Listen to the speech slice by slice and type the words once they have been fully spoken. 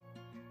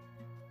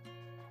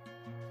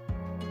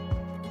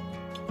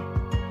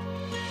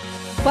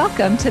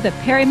Welcome to the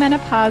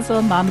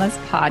Perimenopausal Mamas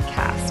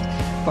podcast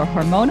for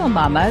hormonal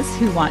mamas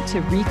who want to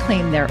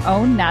reclaim their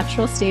own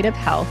natural state of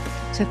health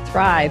to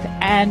thrive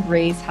and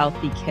raise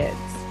healthy kids.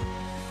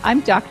 I'm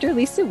Dr.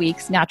 Lisa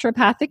Weeks,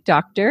 naturopathic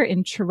doctor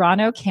in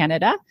Toronto,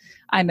 Canada.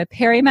 I'm a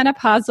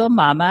perimenopausal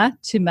mama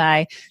to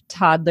my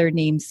toddler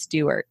named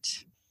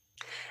Stuart.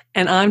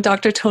 And I'm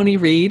Dr. Tony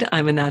Reed.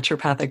 I'm a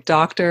naturopathic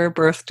doctor,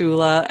 birth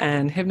doula,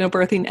 and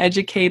hypnobirthing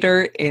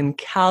educator in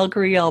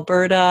Calgary,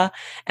 Alberta.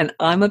 And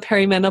I'm a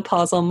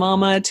perimenopausal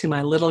mama to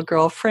my little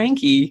girl,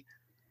 Frankie.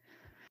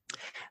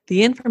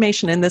 The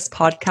information in this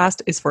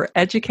podcast is for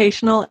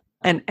educational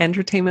and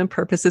entertainment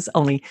purposes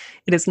only.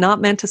 It is not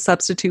meant to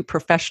substitute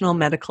professional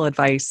medical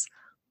advice.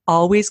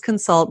 Always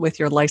consult with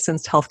your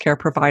licensed healthcare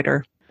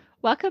provider.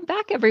 Welcome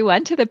back,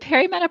 everyone, to the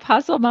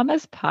Perimenopausal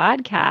Mamas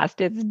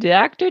podcast. It's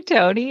Dr.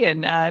 Tony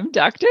and I'm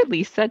Dr.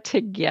 Lisa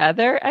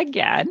together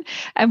again.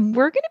 And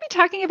we're going to be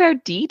talking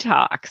about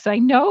detox. I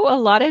know a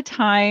lot of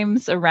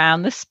times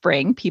around the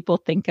spring, people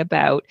think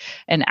about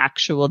an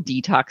actual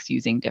detox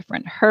using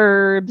different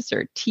herbs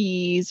or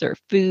teas or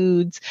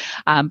foods.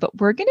 But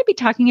we're going to be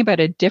talking about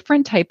a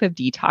different type of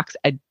detox,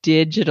 a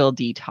digital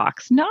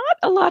detox. Not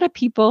a lot of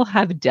people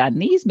have done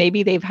these.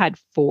 Maybe they've had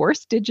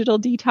forced digital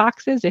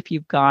detoxes if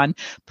you've gone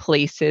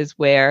places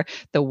where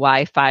the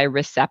Wi-Fi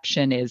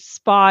reception is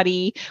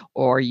spotty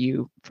or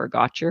you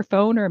forgot your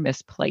phone or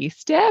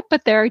misplaced it.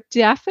 But there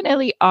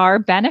definitely are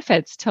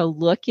benefits to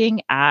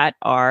looking at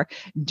our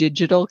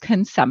digital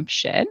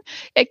consumption.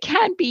 It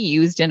can be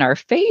used in our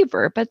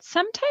favor, but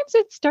sometimes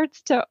it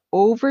starts to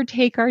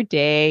overtake our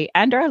day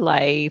and our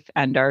life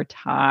and our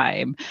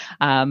time.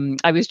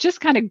 I was just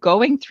kind of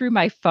going through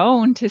my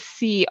phone to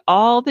see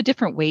all the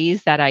different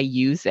ways that I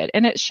use it.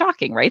 And it's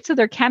shocking, right? So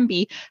there can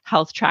be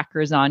health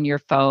trackers on your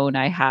phone.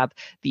 I have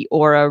the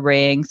Aura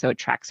Ring, so it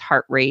tracks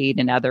heart rate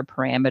and other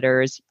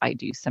parameters. I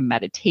do some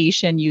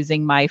meditation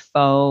using my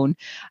phone,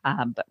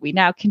 but we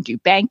now can do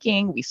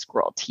banking. We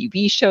scroll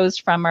TV shows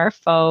from our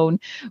phone.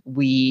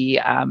 We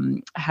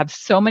have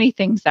so many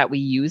things that we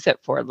use it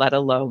for, let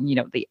alone,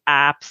 the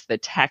apps, the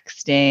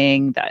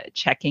texting, the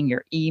checking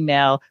your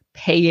email,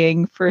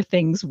 paying for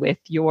things with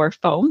your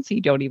phone. So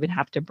you don't even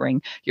have to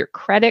bring your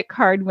credit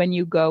card when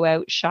you go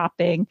out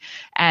shopping.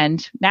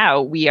 And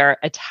now we are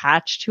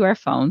attached to our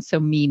phone. So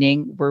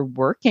meaning we're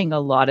working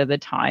a lot of the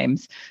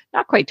times,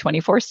 not quite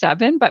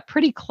 24/7, but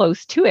pretty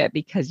close to it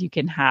because you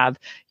can have,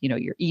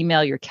 your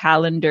email, your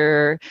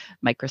calendar,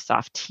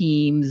 Microsoft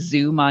Teams,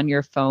 Zoom on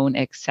your phone,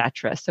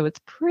 etc. So it's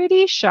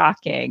pretty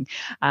shocking.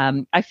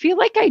 I feel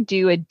like I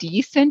do a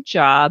decent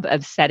job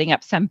of setting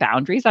up some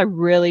boundaries. I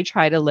really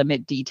try to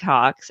limit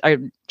detox. I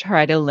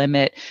try to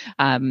limit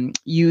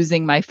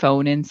using my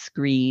phone and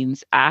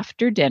screens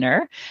after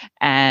dinner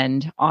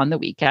and on the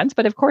weekends.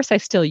 But of course, I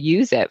still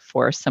use it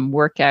for some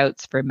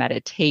workouts, for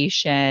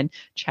meditation,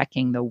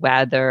 checking the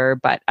weather.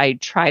 But I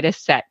try to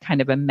set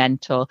kind of a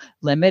mental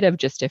limit of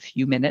just a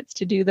few minutes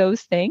to do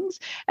those things.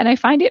 And I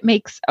find it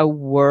makes a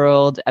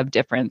world of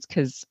difference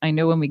because I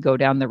know when we go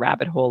down the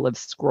rabbit hole of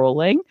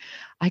scrolling,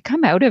 I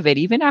come out of it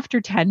even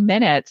after 10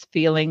 minutes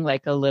feeling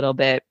like a little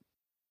bit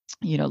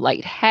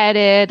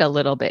lightheaded, a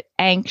little bit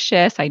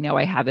anxious. I know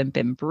I haven't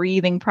been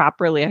breathing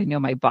properly. I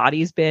know my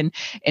body's been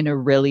in a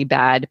really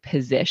bad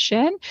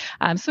position.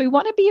 So we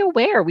want to be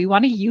aware. We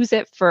want to use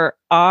it for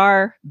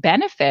our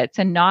benefits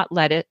and not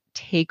let it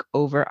take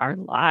over our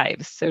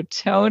lives. So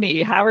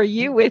Tony, how are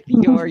you with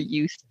your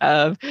use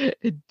of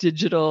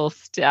digital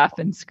stuff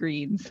and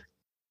screens?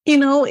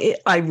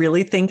 I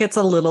really think it's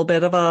a little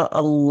bit of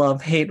a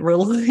love-hate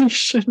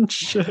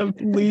relationship,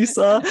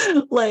 Lisa.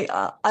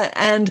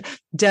 And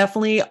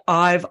definitely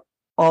I've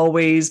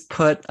always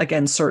put,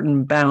 again,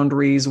 certain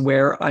boundaries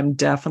where I'm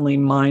definitely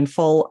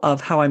mindful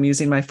of how I'm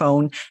using my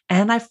phone.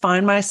 And I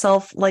find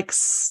myself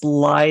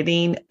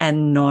sliding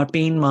and not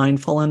being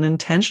mindful and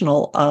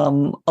intentional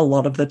a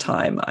lot of the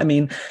time. I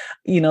mean,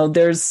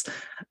 there's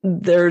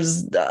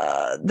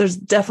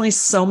definitely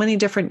so many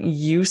different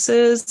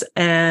uses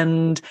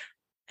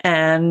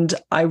and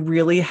I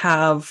really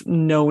have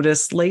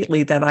noticed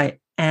lately that I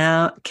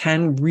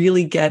can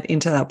really get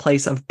into that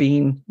place of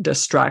being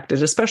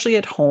distracted, especially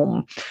at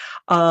home,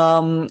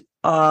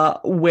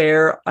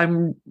 where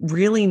I'm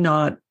really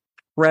not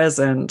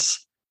present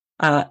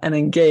and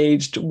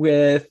engaged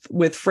with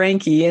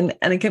Frankie, and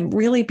it can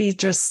really be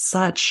just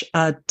such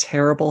a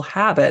terrible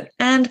habit.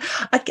 And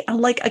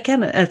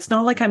again, it's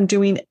not like I'm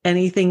doing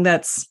anything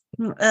that's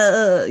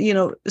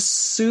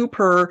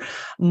super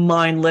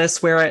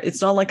mindless, where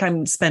it's not like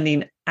I'm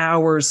spending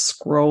hours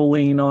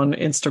scrolling on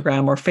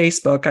Instagram or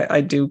Facebook.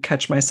 I do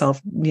catch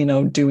myself,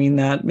 doing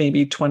that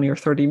maybe 20 or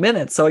 30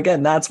 minutes. So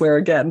again, that's where,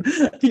 I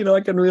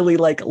can really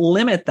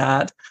limit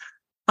that.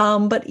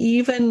 But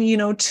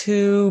even,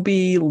 to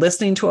be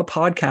listening to a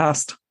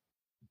podcast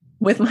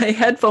with my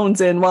headphones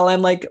in while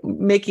I'm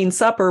making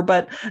supper,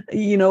 but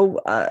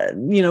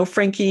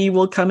Frankie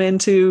will come in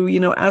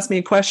to ask me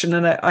a question,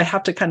 and I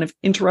have to kind of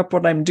interrupt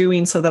what I'm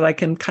doing so that I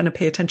can kind of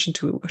pay attention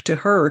to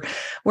her,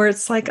 where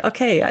it's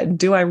okay,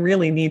 do I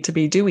really need to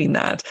be doing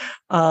that?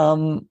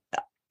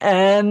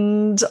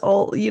 And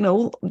all,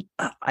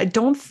 I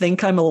don't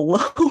think I'm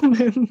alone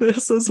in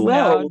this as No,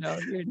 well, no,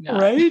 you're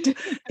not. right?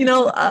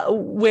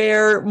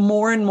 Where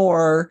more and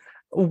more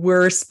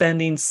we're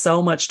spending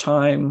so much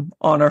time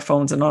on our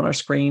phones and on our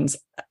screens,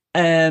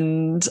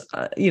 and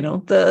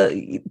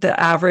the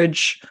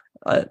average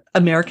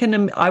American,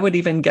 and I would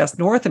even guess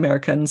North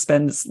American,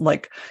 spends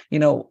like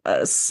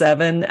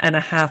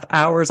 7.5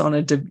 hours on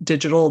a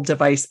digital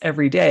device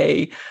every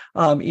day,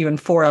 even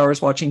 4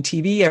 hours watching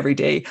TV every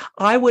day.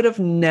 I would have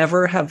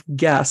never have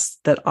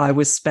guessed that I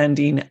was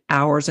spending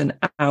hours and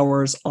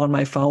hours on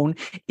my phone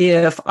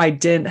if I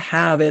didn't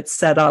have it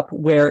set up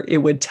where it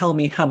would tell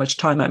me how much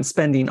time I'm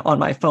spending on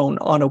my phone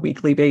on a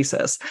weekly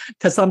basis.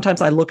 Because sometimes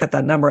I look at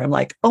that number, I'm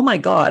like, oh my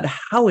God,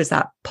 how is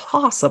that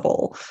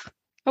possible?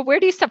 But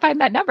where do you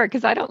find that number?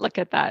 Because I don't look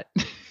at that.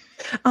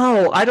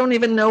 Oh, I don't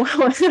even know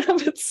how I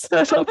have it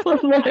set up on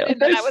my I didn't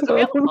know that was iPhone.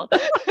 available.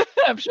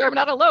 I'm sure I'm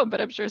not alone,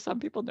 but I'm sure some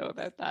people know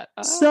about that.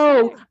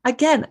 So Okay.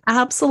 again,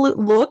 absolute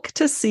look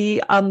to see.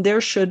 There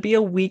should be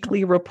a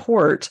weekly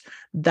report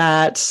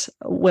that,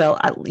 well,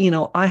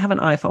 I have an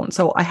iPhone,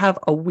 so I have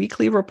a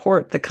weekly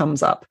report that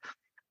comes up.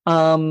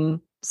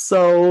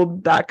 So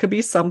that could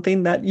be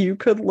something that you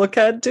could look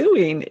at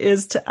doing,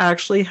 is to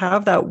actually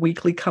have that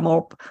weekly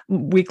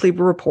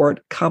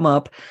report come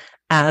up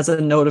as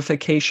a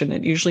notification.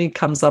 It usually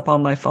comes up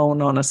on my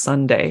phone on a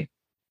Sunday.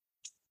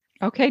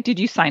 Okay. Did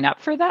you sign up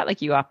for that?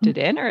 Like you opted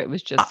in, or it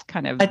was I, just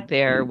kind of I,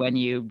 there when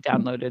you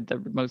downloaded the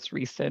most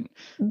recent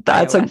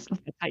that's a iOS?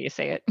 That's how you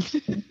say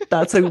it.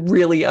 That's a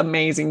really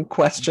amazing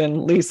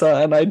question, Lisa,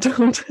 and I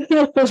don't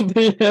have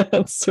the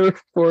answer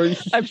for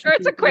I'm sure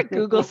it's a quick you.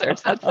 Google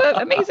search. That's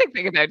the amazing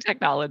thing about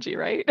technology,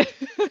 right?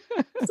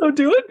 So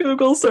do a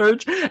Google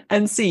search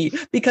and see,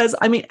 because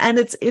and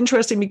it's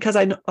interesting because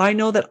I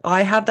know that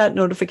I have that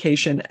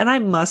notification, and I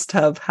must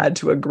have had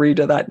to agree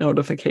to that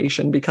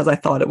notification because I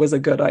thought it was a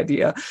good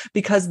idea,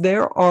 because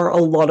there are a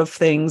lot of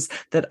things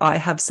that I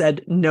have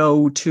said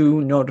no to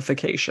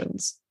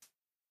notifications.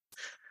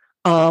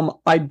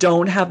 I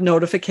don't have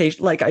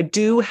notification. Like, I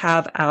do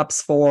have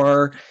apps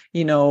for,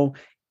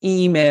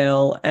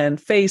 email and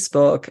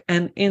Facebook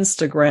and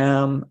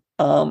Instagram,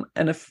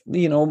 and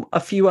a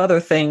few other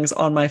things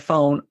on my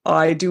phone.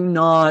 I do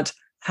not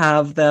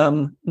have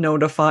them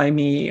notify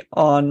me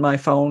on my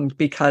phone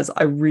because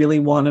I really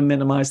want to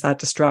minimize that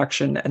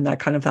distraction and that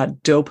kind of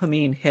that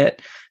dopamine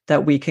hit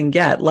that we can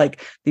get.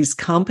 Like, these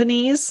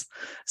companies,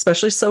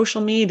 especially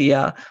social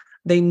media,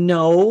 they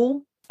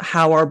know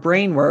how our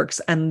brain works,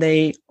 and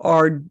they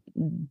are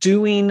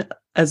doing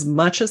as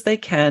much as they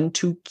can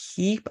to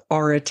keep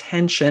our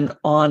attention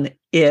on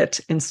it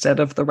instead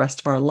of the rest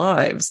of our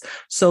lives.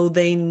 So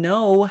they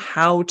know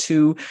how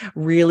to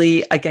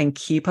really, again,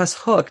 keep us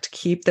hooked,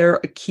 keep our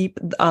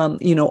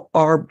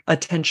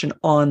attention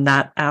on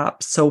that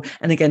app. So,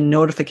 and again,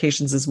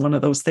 notifications is one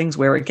of those things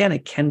where, again,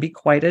 it can be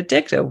quite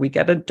addictive. We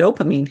get a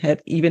dopamine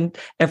hit even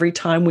every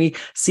time we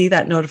see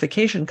that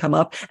notification come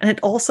up, and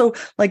it also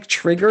like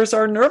triggers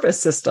our nervous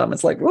system.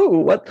 It's like, ooh,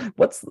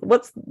 what's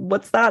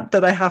that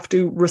I have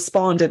to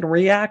respond and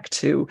react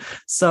to?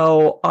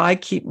 So I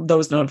keep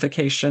those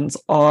notifications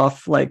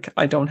off. Like,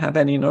 I don't have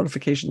any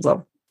notifications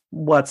of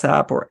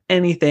WhatsApp or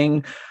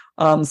anything.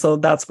 So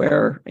that's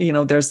where,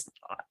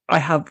 I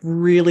have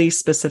really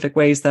specific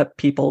ways that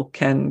people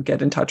can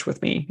get in touch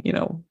with me,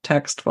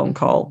 text, phone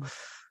call.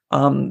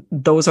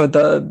 Those are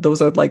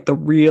like the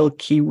real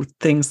key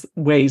things,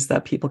 ways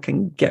that people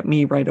can get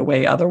me right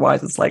away.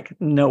 Otherwise, it's like,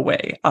 no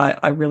way.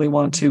 I really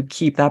want to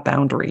keep that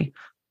boundary.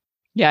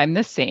 Yeah, I'm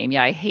the same.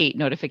 Yeah, I hate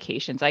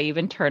notifications. I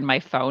even turn my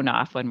phone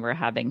off when we're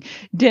having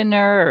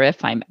dinner or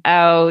if I'm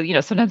out.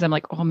 Sometimes I'm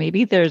like, oh,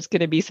 maybe there's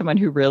going to be someone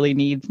who really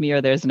needs me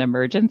or there's an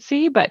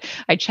emergency, but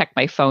I check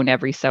my phone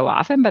every so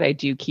often, but I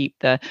do keep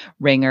the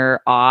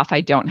ringer off. I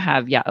don't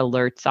have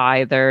alerts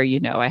either.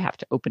 I have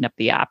to open up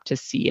the app to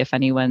see if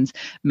anyone's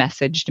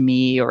messaged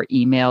me or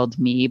emailed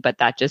me, but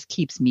that just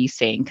keeps me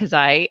sane because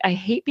I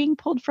hate being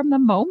pulled from the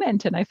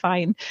moment. And I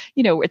find,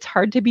 it's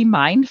hard to be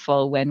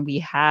mindful when we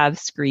have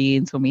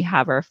screens, when we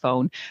have our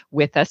phone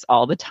with us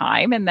all the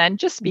time. And then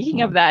just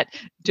speaking of that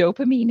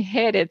dopamine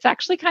hit, it's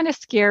actually kind of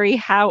scary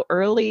how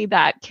early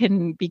that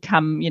can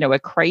become, a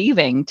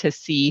craving to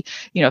see,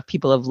 if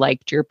people have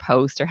liked your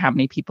post or how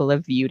many people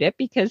have viewed it,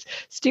 because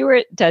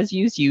Stuart does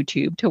use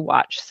YouTube to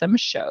watch some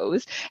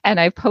shows. And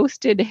I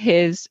posted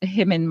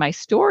him in my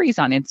stories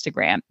on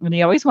Instagram. And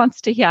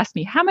he asks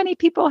me, how many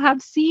people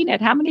have seen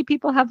it? How many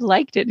people have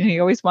liked it? And he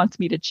always wants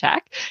me to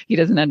check. He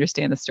doesn't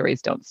understand the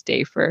stories don't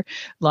stay for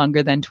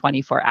longer than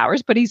 24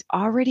 hours, but he's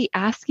already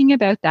asking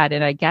about that.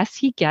 And I guess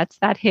he gets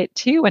that hit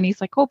too. And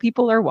he's like, oh,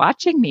 people are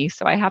watching me.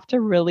 So I have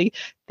to really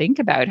think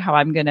about how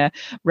I'm going to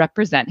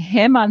represent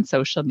him on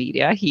social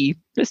media. He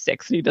is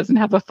 6 and he doesn't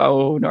have a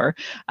phone or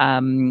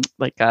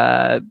like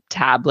a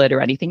tablet or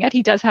anything yet.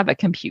 He does have a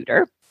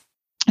computer.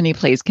 And he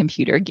plays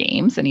computer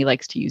games and he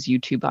likes to use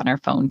YouTube on our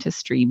phone to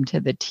stream to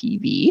the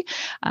TV.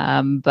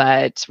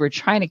 But we're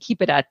trying to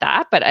keep it at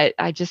that. But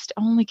I just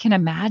only can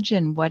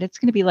imagine what it's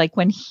going to be like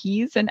when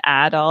he's an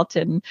adult.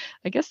 And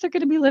I guess they're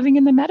going to be living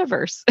in the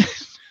metaverse.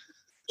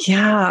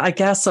 Yeah, I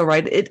guess so,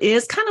 right? It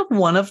is kind of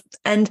one of,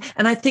 and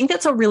I think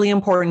that's a really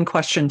important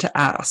question to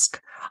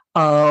ask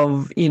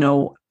of,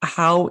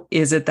 how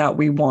is it that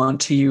we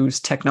want to use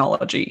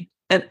technology?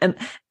 And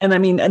I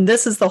mean, and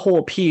this is the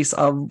whole piece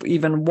of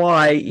even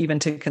why even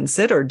to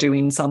consider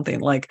doing something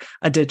like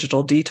a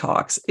digital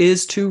detox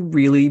is to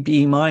really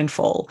be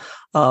mindful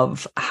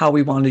of how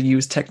we want to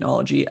use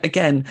technology.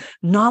 Again,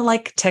 not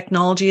like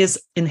technology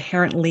is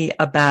inherently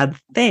a bad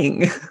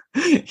thing.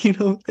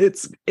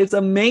 It's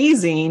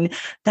amazing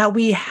that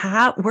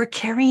we're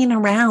carrying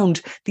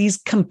around these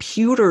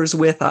computers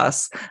with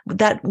us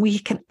that we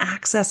can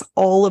access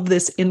all of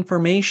this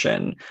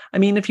information. I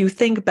mean, if you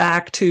think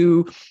back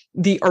to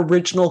the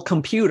original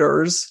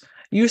computers,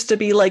 used to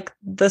be like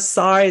the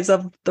size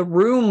of the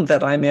room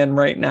that I'm in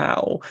right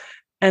now.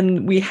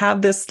 And we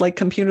have this like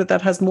computer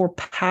that has more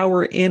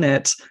power in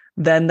it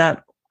than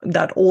that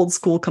old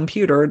school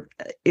computer.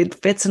 It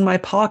fits in my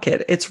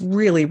pocket. It's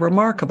really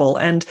remarkable.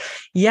 And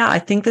yeah, I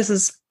think this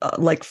is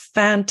like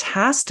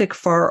fantastic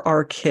for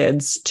our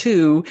kids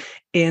too,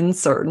 in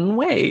certain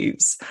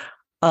ways.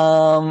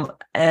 And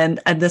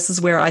this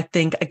is where I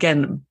think,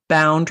 again,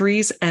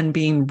 boundaries and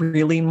being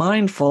really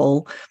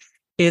mindful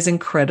is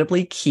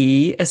incredibly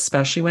key,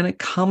 especially when it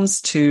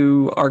comes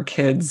to our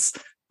kids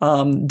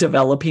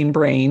developing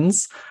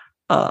brains.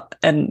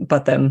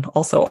 But then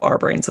also our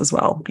brains as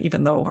well,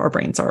 even though our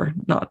brains are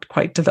not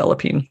quite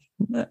developing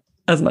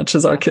as much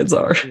as our kids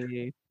are.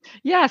 Absolutely.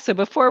 Yeah. So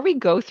before we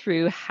go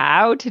through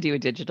how to do a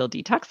digital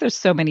detox, there's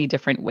so many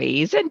different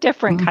ways and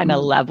different kind of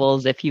Mm-hmm.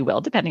 levels, if you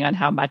will, depending on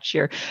how much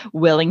you're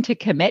willing to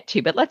commit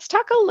to. But let's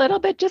talk a little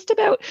bit just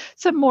about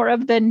some more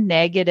of the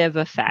negative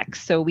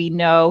effects. So we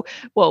know,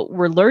 well,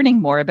 we're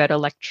learning more about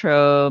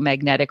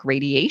electromagnetic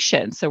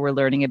radiation. So we're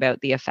learning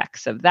about the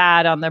effects of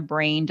that on the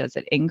brain. Does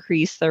it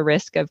increase the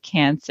risk of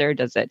cancer?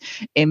 Does it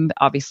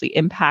obviously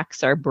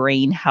impacts our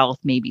brain health,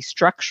 maybe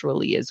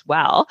structurally as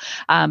well?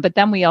 But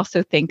then we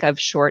also think of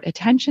short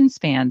attention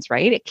spans,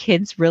 right?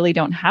 Kids really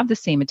don't have the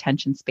same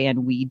attention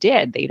span we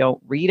did. They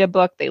don't read a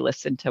book. They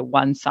listen to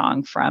one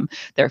song from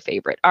their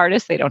favorite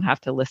artist. They don't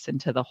have to listen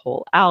to the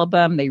whole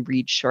album. They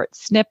read short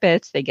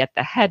snippets. They get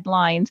the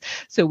headlines.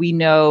 So we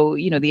know,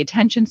 the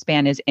attention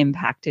span is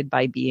impacted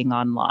by being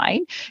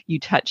online. You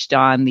touched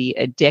on the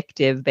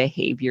addictive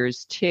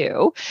behaviors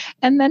too.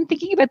 And then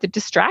thinking about the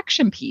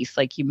distraction piece,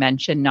 like you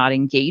mentioned, not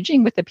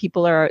engaging with the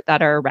people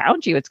that are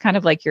around you. It's kind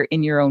of like you're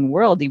in your own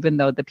world, even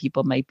though the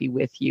people might be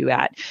with you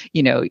at,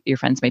 your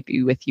friends might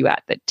be with you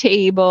at the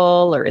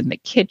table or in the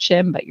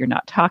kitchen, but you're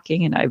not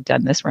talking. And I've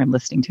done this where I'm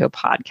listening to a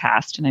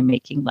podcast and I'm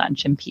making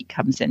lunch and Pete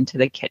comes into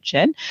the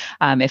kitchen.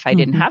 If I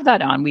didn't have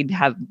that on, we'd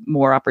have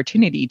more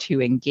opportunity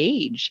to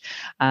engage.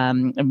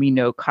 And we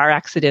know car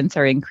accidents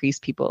are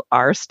increased. People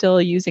are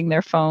still using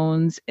their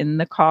phones in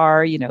the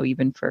car,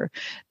 even for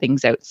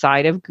things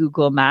outside of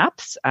Google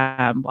Maps.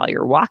 While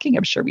you're walking,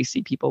 I'm sure we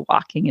see people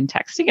walking and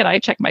texting, and I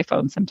check my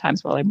phone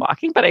sometimes while I'm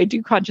walking, but I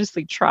do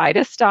consciously try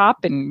to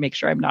stop and make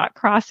sure I'm not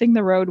crossing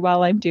the road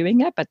while I'm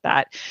doing it, but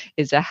that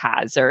is a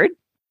hazard.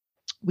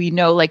 We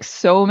know like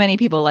so many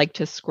people like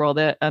to scroll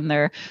on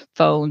their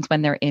phones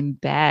when they're in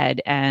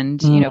bed, and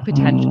Mm-hmm.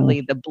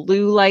 potentially the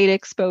blue light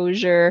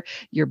exposure,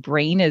 your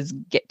brain is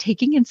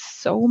taking in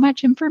so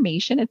much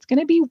information, it's going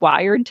to be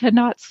wired to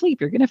not sleep.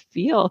 You're going to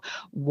feel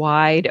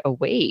wide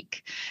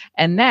awake.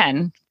 And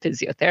then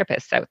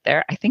physiotherapists out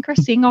there, I think, are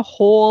seeing a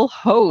whole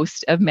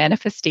host of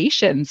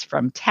manifestations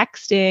from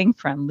texting,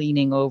 from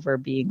leaning over,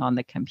 being on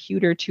the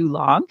computer too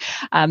long.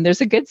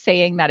 There's a good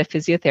saying that a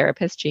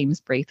physiotherapist,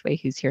 James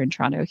Braithwaite, who's here in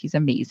Toronto, he's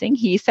amazing.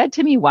 He said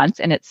to me once,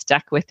 and it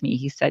stuck with me.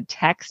 He said,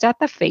 text at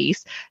the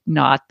face,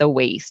 not the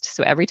waist.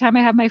 So every time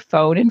I have my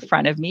phone in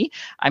front of me,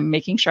 I'm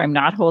making sure I'm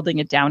not holding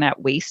it down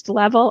at waist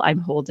level. I'm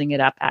holding it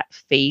up at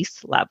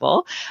face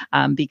level,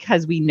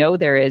 because we know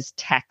there is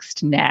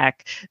text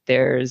neck.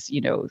 There's,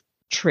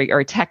 trigger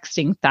or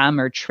texting thumb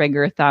or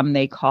trigger thumb,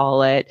 they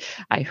call it.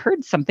 I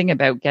heard something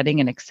about getting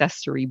an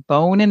accessory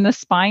bone in the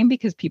spine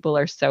because people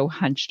are so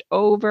hunched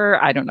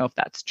over. I don't know if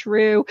that's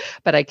true,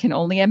 but I can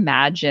only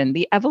imagine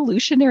the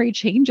evolutionary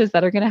changes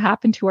that are going to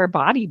happen to our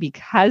body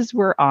because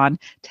we're on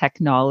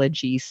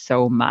technology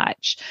so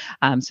much.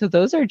 So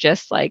those are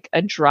just like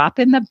a drop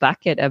in the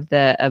bucket of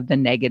the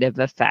negative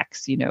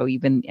effects.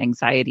 Even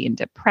anxiety and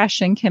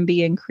depression can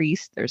be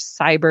increased. There's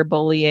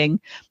cyberbullying.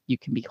 You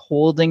can be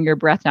holding your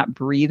breath, not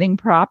breathing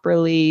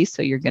properly.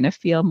 So you're going to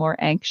feel more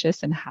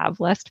anxious and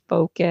have less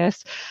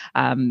focus.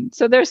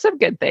 So there's some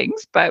good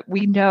things, but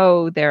we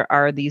know there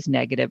are these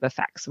negative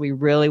effects. So we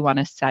really want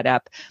to set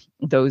up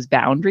those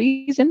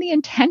boundaries and the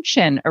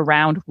intention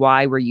around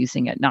why we're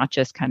using it, not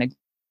just kind of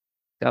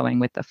going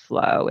with the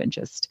flow and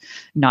just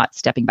not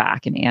stepping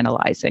back and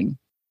analyzing.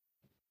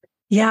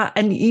 Yeah.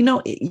 And,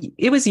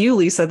 it was you,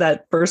 Lisa,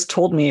 that first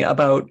told me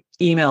about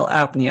email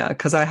apnea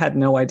because I had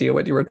no idea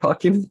what you were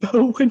talking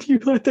about when you,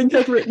 I think,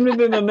 had written it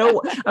in a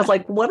note. I was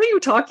like, what are you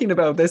talking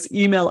about? This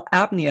email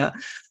apnea?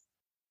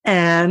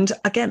 And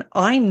again,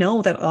 I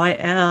know that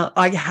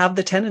I have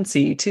the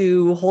tendency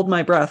to hold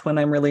my breath when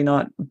I'm really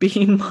not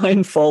being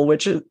mindful,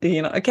 which is,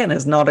 again,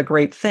 is not a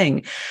great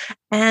thing.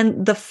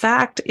 And the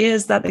fact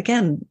is that,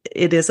 again,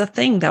 it is a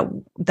thing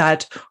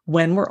that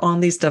when we're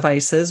on these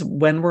devices,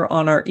 when we're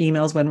on our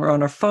emails, when we're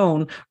on our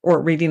phone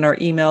or reading our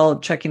email,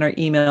 checking our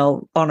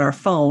email on our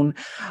phone,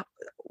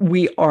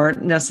 we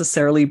aren't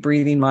necessarily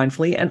breathing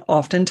mindfully. And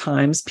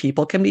oftentimes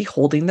people can be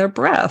holding their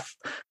breath.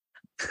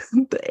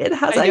 It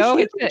has I a know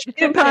huge it's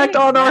a impact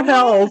thing. on our Yeah.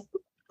 health.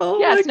 Oh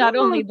Yeah, my it's not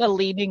only God. the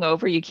leaning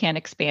over, you can't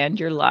expand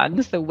your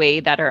lungs the way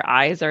that our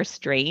eyes are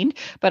strained,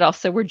 but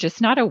also we're just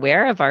not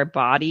aware of our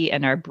body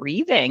and our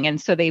breathing.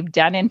 And so they've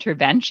done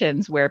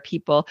interventions where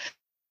people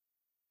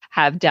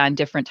have done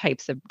different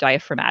types of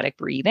diaphragmatic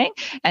breathing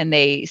and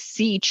they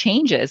see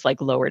changes like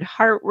lowered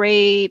heart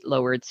rate,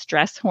 lowered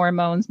stress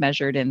hormones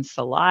measured in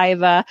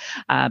saliva,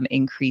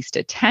 increased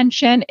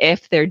attention.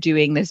 If they're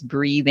doing this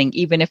breathing,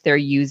 even if they're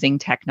using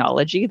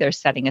technology, they're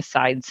setting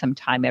aside some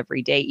time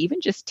every day,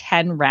 even just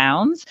 10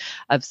 rounds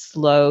of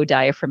slow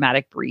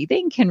diaphragmatic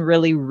breathing can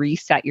really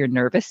reset your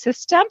nervous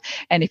system.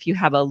 And if you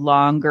have a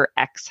longer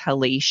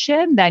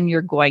exhalation, then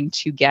you're going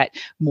to get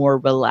more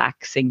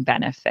relaxing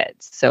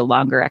benefits. So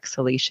longer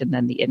exhalation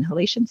than the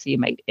inhalation. So you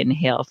might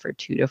inhale for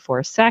 2 to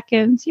 4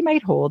 seconds. You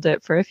might hold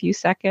it for a few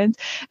seconds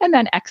and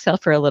then exhale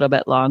for a little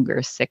bit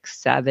longer, 6,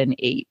 7,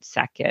 8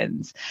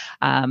 seconds.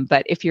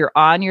 But if you're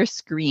on your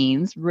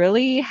screens,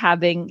 really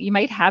you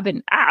might have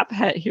an app.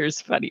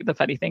 Here's the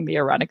funny thing, the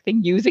ironic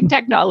thing, using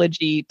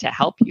technology to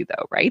help you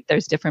though, right?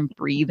 There's different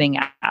breathing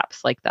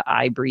apps like the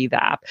I Breathe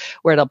app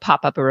where it'll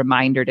pop up a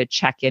reminder to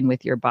check in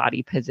with your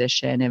body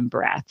position and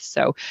breath.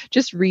 So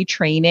just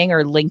retraining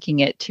or linking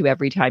it to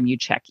every time you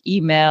check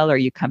email or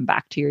you come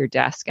back to your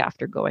desk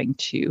after going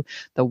to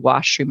the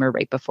washroom or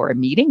right before a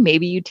meeting,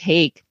 maybe you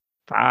take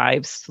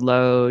 5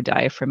 slow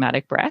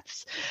diaphragmatic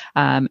breaths.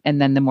 And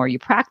then the more you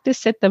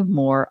practice it, the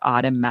more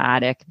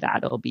automatic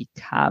that'll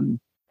become.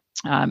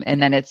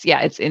 And then it's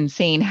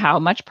insane how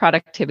much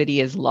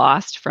productivity is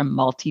lost from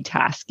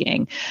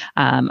multitasking.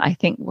 I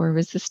think, where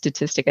was the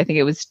statistic? I think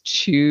it was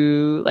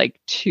 2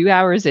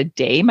 hours a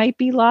day might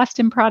be lost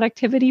in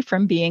productivity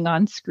from being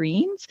on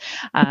screens.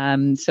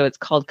 So it's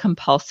called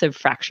compulsive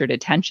fractured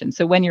attention.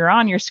 So when you're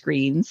on your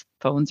screens,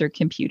 phones or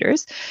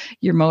computers,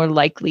 you're more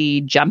likely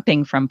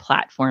jumping from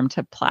platform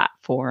to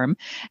platform.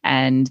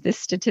 And this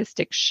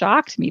statistic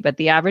shocked me, but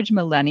the average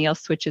millennial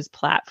switches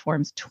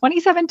platforms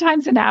 27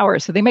 times an hour.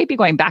 So they might be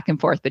going back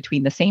and forth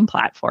between the same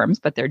platforms,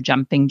 but they're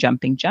jumping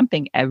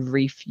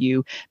every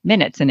few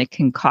minutes. And it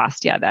can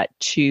cost, that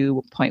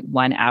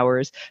 2.1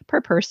 hours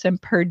per person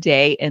per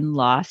day in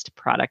lost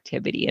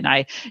productivity. And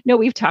I know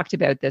we've talked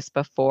about this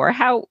before,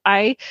 how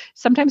I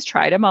sometimes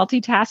try to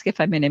multitask.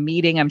 If I'm in a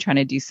meeting, I'm trying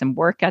to do some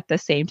work at the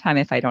same time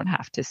if I don't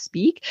have to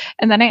speak.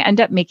 And then I end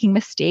up making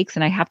mistakes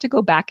and I have to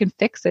go back and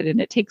fix it. And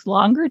it takes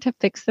longer to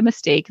fix the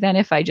mistake than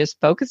if I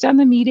just focused on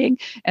the meeting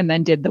and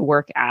then did the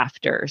work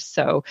after.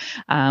 So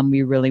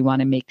we really want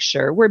to make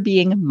sure we're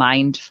being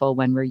mindful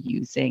when we're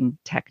using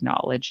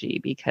technology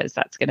because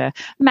that's going to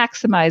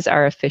maximize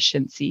our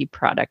efficiency,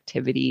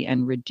 productivity,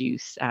 and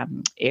reduce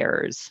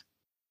errors.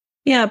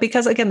 Yeah,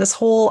 because again, this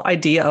whole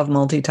idea of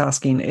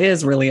multitasking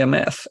is really a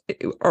myth.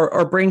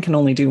 Our brain can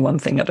only do one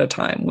thing at a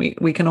time.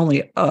 We can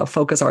only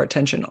focus our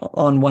attention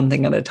on one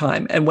thing at a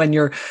time. And when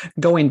you're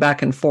going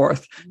back and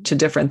forth to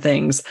different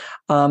things,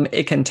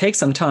 it can take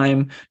some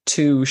time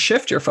to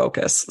shift your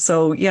focus.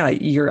 So yeah,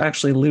 you're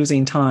actually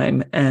losing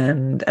time.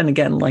 And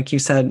again, like you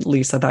said,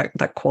 Lisa,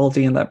 that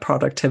quality and that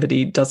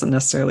productivity doesn't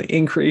necessarily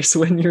increase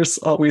when you're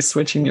always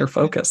switching your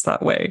focus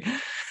that way.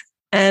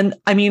 And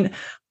I mean,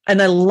 and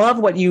I love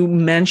what you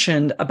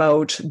mentioned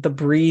about the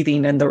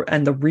breathing and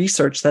the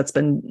research that's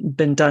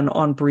been done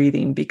on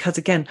breathing, because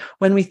again,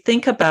 when we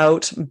think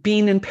about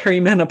being in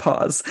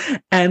perimenopause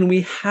and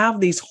we have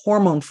these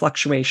hormone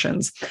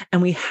fluctuations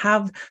and we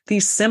have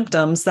these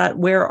symptoms that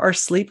where our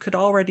sleep could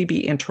already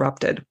be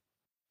interrupted,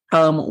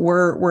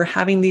 we're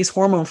having these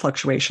hormone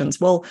fluctuations.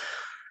 Well,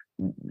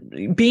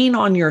 being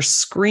on your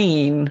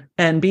screen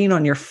and being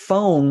on your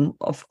phone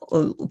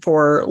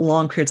for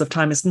long periods of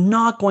time is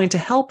not going to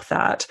help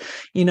that.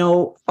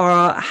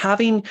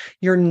 Having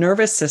your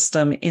nervous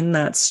system in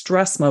that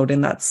stress mode, in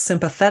that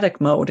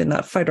sympathetic mode, in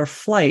that fight or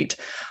flight,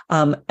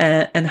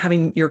 and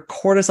having your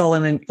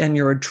cortisol and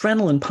your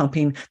adrenaline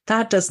pumping,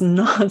 that does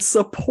not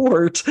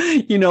support,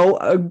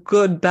 a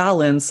good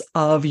balance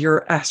of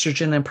your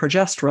estrogen and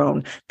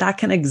progesterone. That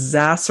can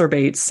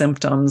exacerbate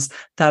symptoms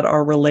that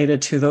are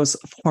related to those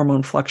hormone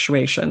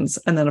fluctuations.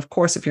 And then, of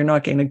course, if you're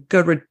not getting a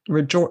good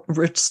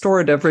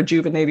restorative,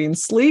 rejuvenating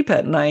sleep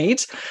at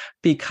night,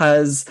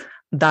 because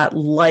that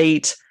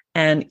light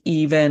and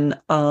even,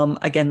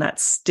 again,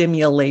 that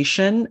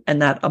stimulation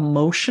and that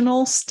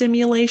emotional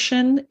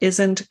stimulation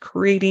isn't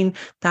creating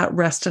that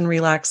rest and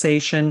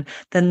relaxation,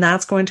 then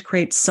that's going to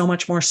create so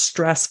much more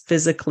stress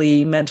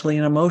physically, mentally,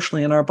 and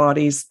emotionally in our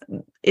bodies.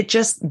 It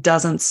just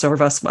doesn't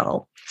serve us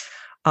well.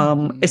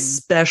 Mhm.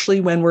 especially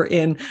when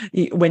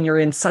you're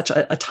in such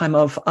a time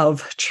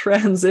of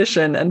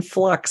transition and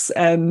flux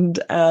and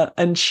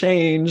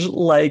change,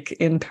 like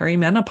in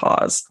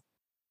perimenopause.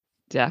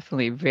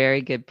 Definitely. Very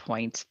good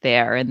point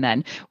there. And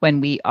then when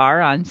we are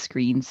on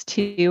screens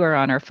too, or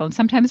on our phone,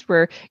 sometimes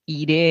we're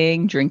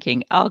eating,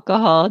 drinking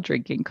alcohol,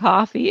 drinking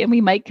coffee, and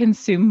we might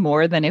consume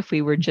more than if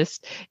we were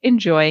just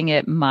enjoying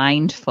it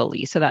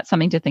mindfully. So that's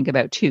something to think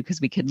about too, because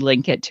we could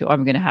link it to, oh,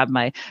 I'm going to have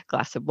my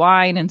glass of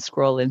wine and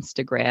scroll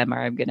Instagram, or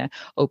I'm going to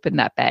open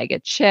that bag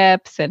of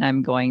chips and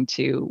I'm going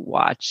to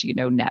watch,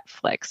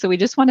 Netflix. So we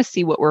just want to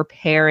see what we're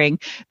pairing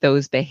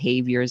those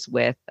behaviors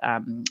with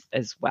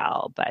as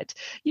well. But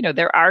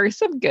there are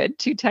some good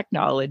to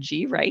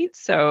technology, right?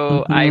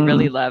 So I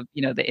really Mhm. love,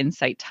 the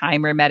Insight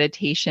Timer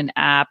meditation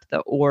app, the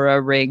Aura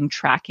Ring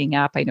tracking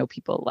app. I know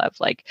people love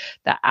like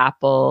the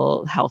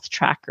Apple Health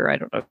Tracker. I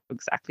don't know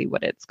exactly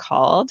what it's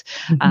called.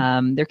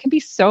 There can be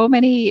so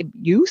many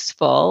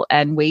useful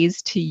and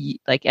ways to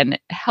like, and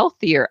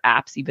healthier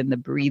apps, even the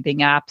breathing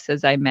apps,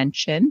 as I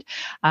mentioned.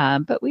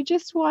 But we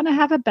just want to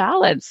have a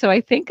balance. So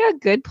I think a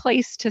good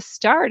place to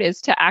start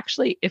is to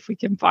actually, if we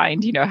can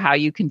find, how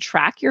you can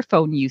track your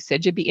phone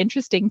usage, it'd be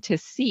interesting to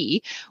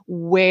see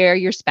where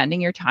you're spending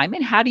your time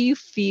and how do you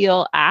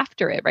feel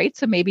after it, right?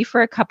 So maybe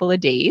for a couple of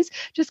days,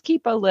 just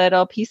keep a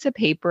little piece of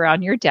paper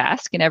on your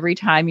desk. And every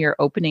time you're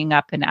opening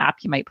up an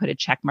app, you might put a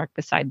check mark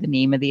beside the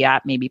name of the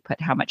app, maybe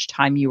put how much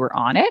time you were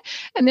on it.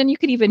 And then you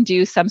could even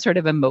do some sort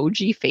of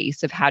emoji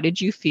face of how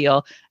did you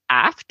feel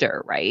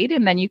after, right?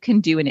 And then you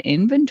can do an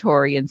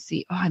inventory and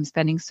see, oh, I'm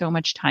spending so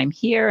much time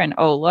here. And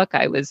oh, look,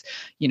 I was,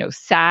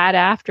 sad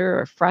after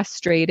or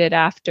frustrated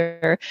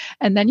after.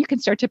 And then you can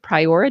start to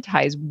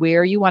prioritize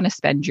where you want to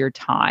spend your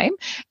time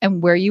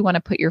and where you want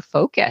to put your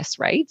focus,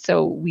 right?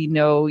 So we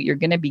know you're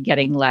going to be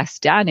getting less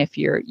done if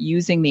you're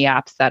using the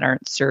apps that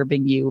aren't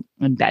serving you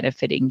and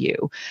benefiting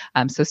you.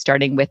 So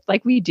starting with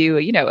like we do,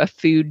 a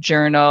food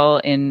journal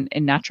in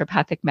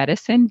naturopathic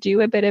medicine,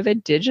 do a bit of a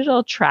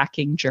digital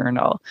tracking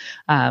journal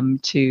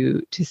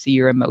to see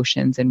your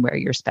emotions and where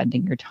you're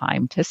spending your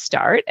time to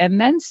start, and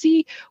then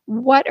see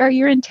what are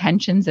your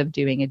intentions of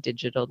doing a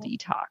digital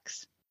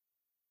detox.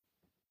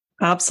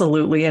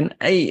 Absolutely. And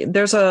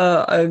there's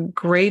a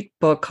great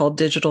book called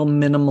Digital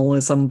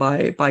Minimalism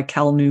by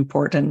Cal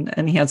Newport,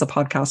 and he has a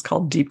podcast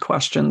called Deep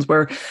Questions,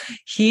 where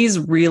he's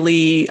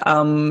really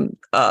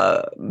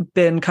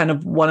been kind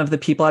of one of the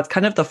people at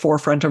kind of the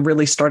forefront of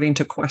really starting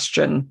to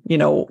question,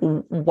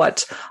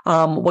 what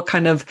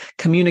kind of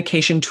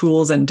communication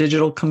tools and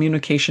digital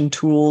communication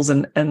tools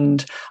and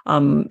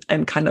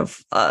kind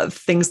of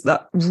things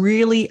that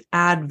really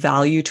add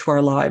value to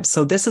our lives.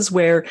 So this is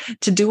where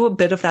to do a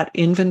bit of that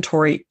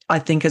inventory, I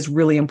think, is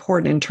really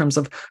important in terms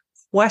of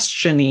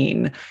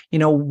questioning,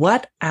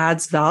 what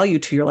adds value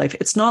to your life.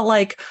 It's not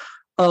like,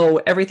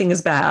 oh, everything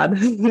is bad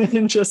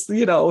and just,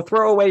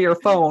 throw away your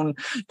phone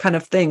kind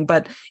of thing.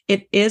 But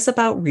it is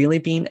about really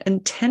being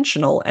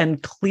intentional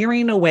and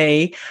clearing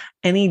away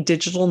any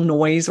digital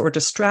noise or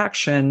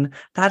distraction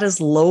that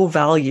is low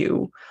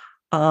value.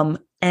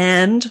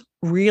 And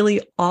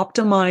really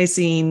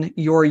optimizing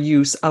your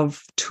use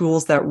of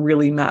tools that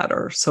really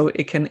matter so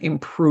it can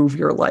improve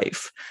your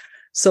life.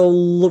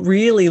 So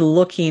really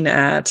looking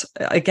at,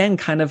 again,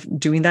 kind of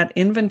doing that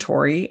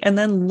inventory and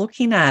then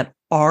looking at,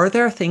 are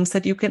there things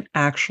that you can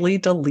actually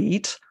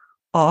delete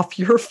off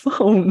your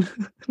phone?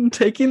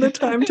 Taking the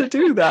time to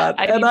do that.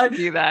 I And need to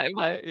do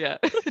that. Yeah.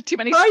 Too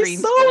many I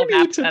screens so full of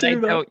need apps to that I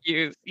do that. don't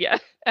use. Yeah.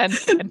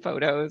 And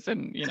photos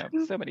and,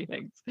 so many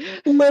things.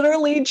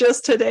 Literally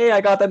just today,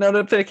 I got the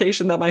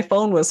notification that my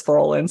phone was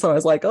full. And so I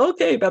was like,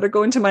 okay, better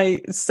go into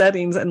my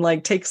settings and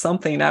like take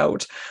something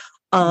out.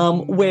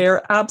 Mhm.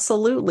 Where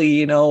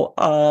absolutely,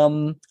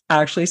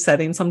 actually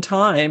setting some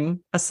time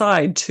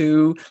aside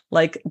to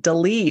like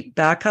delete,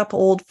 back up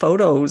old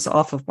photos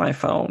off of my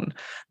phone,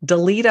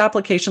 delete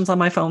applications on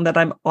my phone that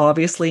I'm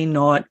obviously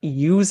not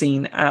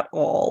using at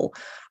all.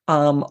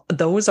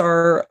 Those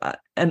are,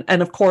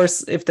 and of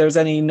course, if there's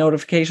any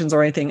notifications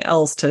or anything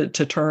else to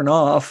turn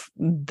off,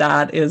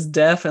 that is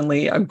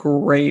definitely a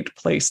great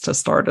place to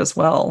start as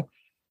well.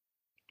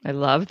 I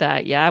love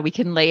that. Yeah, we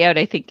can lay out.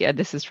 I think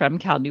this is from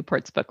Cal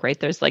Newport's book, right?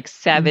 There's like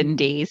 7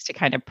 days to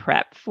kind of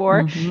prep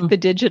for Mm-hmm. the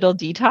digital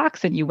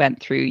detox. And you went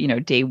through,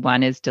 day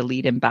one is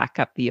delete and back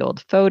up the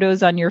old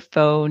photos on your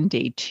phone.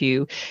 Day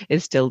two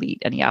is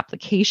delete any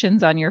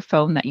applications on your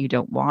phone that you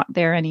don't want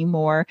there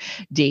anymore.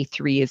 Day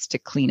three is to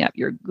clean up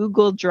your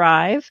Google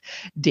Drive.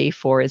 Day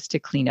four is to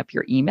clean up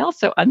your email.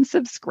 So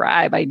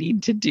unsubscribe. I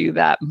need to do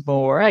that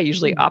more. I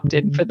usually opt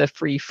in Mm-hmm. for the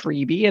free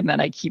freebie, and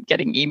then I keep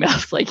getting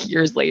emails like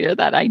years later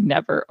that I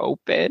never never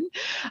open.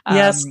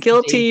 Yes, Day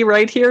guilty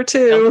right here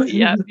too.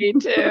 Yeah, me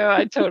too.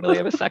 I totally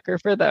am a sucker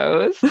for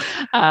those.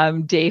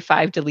 Day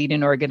 5, delete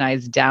and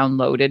organize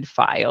downloaded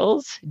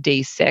files.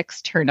 Day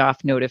 6, turn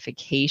off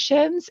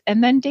notifications.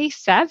 And then day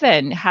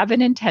 7, have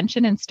an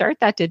intention and start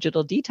that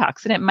digital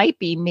detox. And it might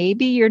be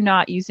maybe you're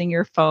not using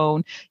your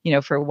phone,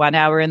 for 1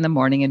 hour in the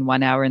morning and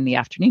 1 hour in the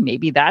afternoon.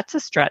 Maybe that's a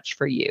stretch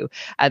for you.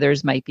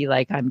 Others might be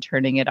like, I'm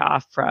turning it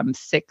off from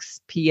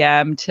 6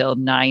 p.m. till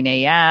 9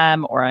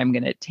 a.m., or I'm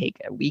going to take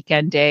a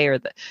weekend day or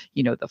the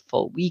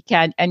full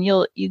weekend. And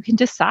you can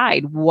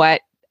decide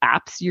what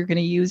apps you're going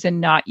to use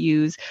and not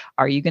use.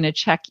 Are you going to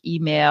check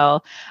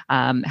email?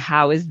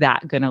 How is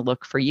that going to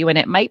look for you? And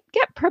it might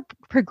get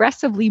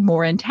progressively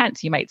more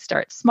intense. You might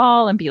start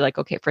small and be like,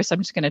 okay, first I'm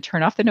just going to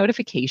turn off the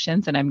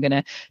notifications and I'm going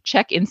to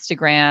check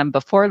Instagram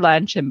before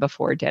lunch and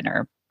before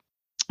dinner.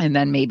 And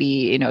then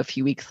maybe, a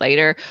few weeks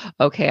later,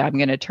 okay, I'm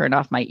going to turn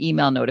off my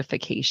email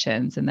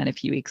notifications. And then a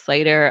few weeks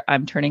later,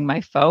 I'm turning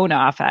my phone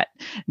off at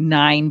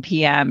 9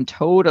 p.m.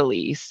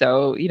 totally.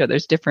 So,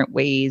 there's different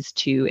ways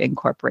to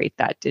incorporate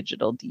that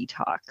digital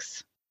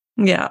detox.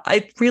 Yeah,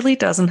 it really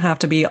doesn't have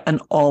to be an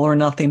all or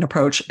nothing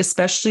approach,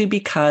 especially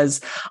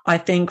because I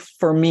think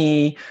for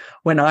me,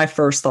 when I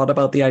first thought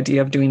about the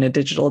idea of doing a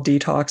digital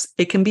detox,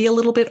 it can be a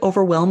little bit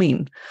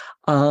overwhelming.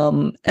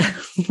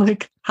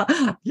 Like,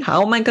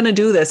 how am I going to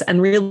do this?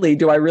 And really,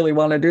 do I really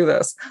want to do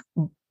this?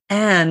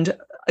 And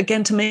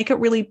again, to make it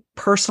really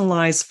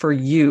personalized for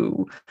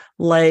you,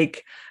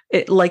 like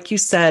you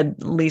said,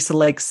 Lisa,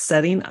 like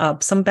setting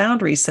up some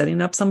boundaries,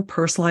 setting up some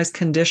personalized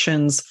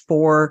conditions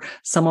for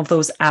some of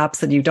those apps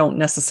that you don't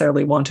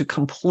necessarily want to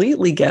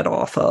completely get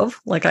off of.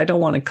 Like, I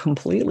don't want to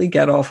completely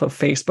get off of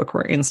Facebook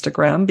or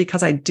Instagram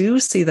because I do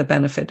see the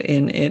benefit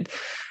in it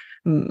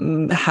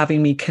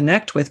having me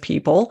connect with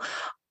people.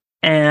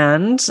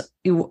 And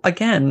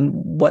again,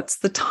 what's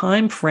the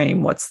time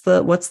frame? What's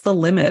the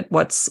limit?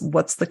 What's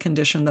the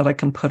condition that I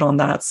can put on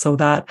that so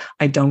that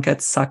I don't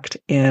get sucked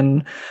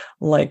in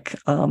like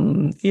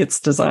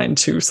it's designed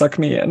to suck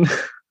me in?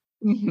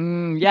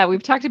 Mm-hmm. Yeah,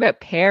 we've talked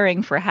about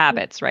pairing for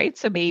habits, right?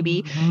 So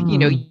maybe,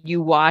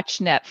 you watch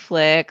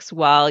Netflix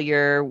while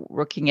you're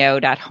working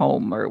out at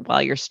home or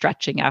while you're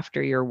stretching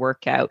after your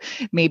workout.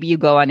 Maybe you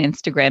go on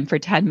Instagram for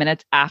 10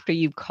 minutes after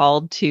you've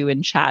called to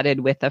and chatted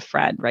with a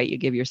friend, right? You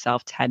give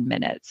yourself 10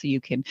 minutes so you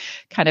can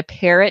kind of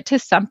pair it to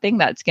something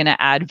that's going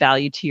to add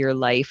value to your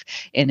life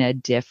in a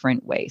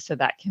different way. So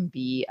that can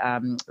be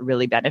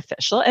really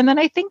beneficial. And then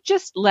I think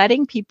just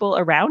letting people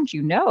around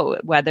you know,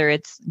 whether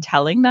it's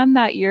telling them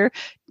that you're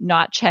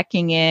not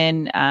checking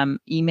in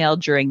email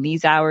during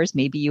these hours.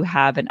 Maybe you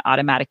have an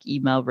automatic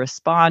email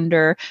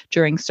responder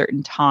during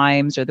certain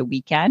times or the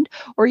weekend,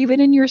 or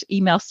even in your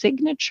email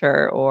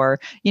signature or,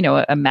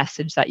 a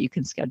message that you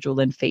can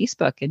schedule in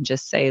Facebook and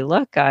just say,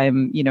 look,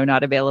 I'm,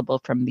 not available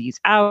from these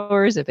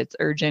hours. If it's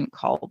urgent,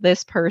 call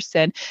this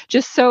person.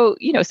 Just so,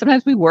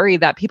 sometimes we worry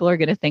that people are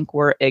going to think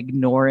we're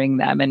ignoring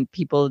them and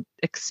people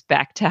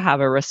expect to have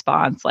a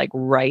response like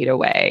right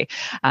away.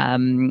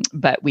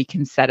 But we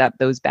can set up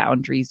those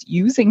boundaries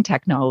using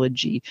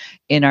technology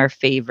in our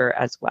favor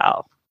as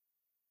well.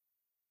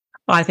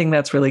 I think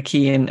that's really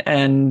key,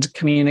 and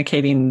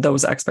communicating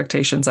those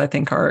expectations, I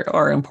think,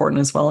 are important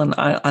as well. And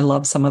I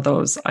love some of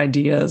those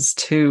ideas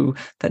too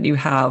that you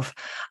have.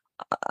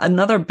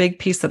 Another big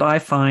piece that I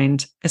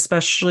find,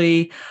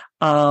 especially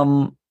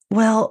when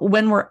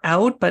we're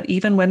out, but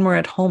even when we're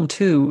at home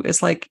too,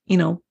 is like,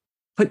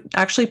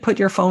 put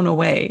your phone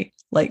away.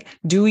 Like,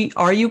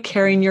 are you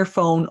carrying your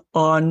phone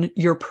on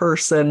your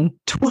person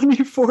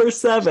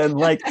 24/7?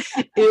 Like,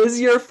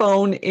 is your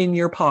phone in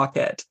your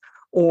pocket?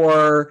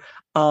 Or,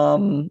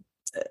 and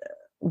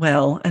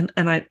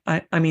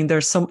I mean,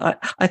 there's some,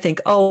 I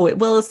think,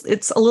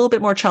 it's a little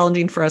bit more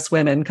challenging for us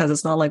women because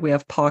it's not like we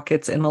have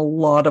pockets in a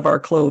lot of our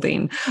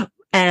clothing.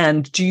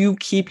 And do you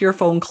keep your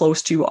phone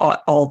close to you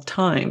all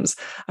times?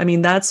 I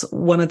mean, that's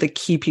one of the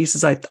key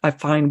pieces I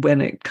find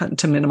when it comes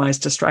to minimize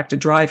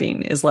distracted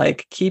driving is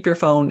like, keep your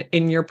phone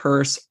in your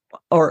purse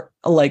or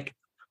like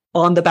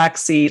on the back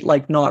seat,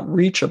 like not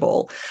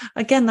reachable.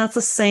 Again, that's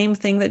the same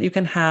thing that you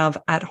can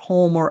have at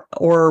home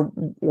or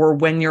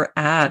when you're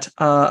at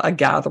a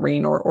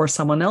gathering or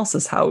someone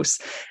else's house.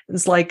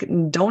 It's like,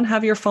 don't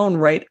have your phone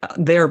right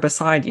there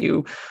beside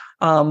you.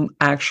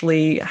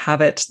 Actually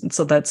have it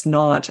so that's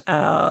not,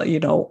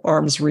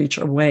 arm's reach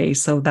away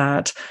so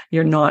that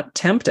you're not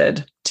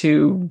tempted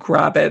to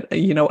grab it,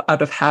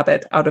 out of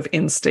habit, out of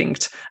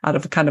instinct, out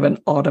of kind of an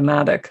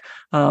automatic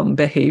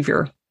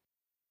behavior.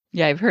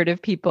 Yeah, I've heard of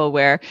people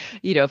where,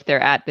 if they're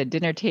at the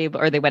dinner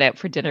table or they went out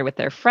for dinner with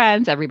their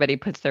friends, everybody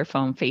puts their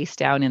phone face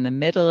down in the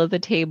middle of the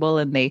table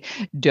and they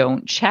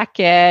don't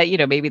check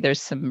it. Maybe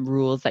there's some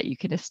rules that you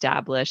can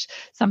establish,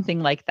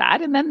 something like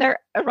that. And then there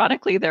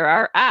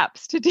are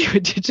apps to do a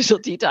digital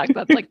detox.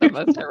 That's like the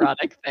most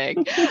ironic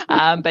thing.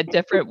 But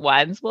different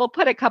ones. We'll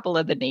put a couple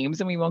of the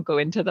names and we won't go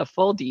into the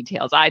full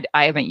details. I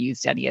haven't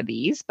used any of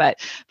these, but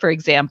for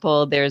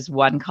example, there's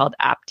one called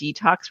App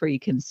Detox where you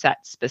can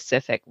set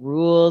specific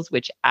rules,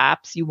 which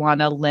apps. You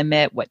want to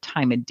limit what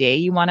time of day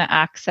you want to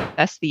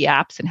access the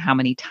apps and how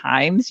many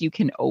times you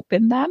can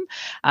open them.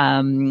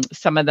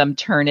 Some of them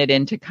turn it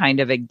into kind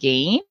of a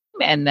game,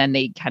 and then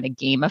they kind of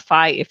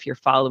gamify if you're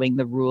following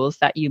the rules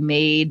that you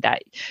made,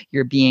 that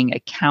you're being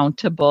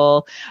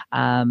accountable.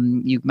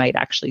 You might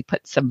actually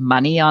put some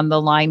money on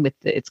the line with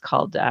it's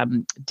called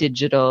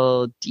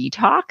Digital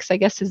Detox, I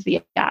guess is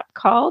the app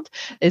called,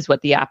 is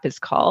what the app is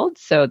called.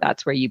 So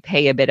that's where you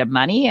pay a bit of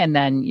money and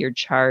then you're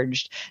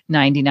charged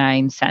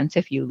 99 cents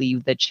if you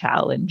leave the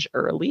challenge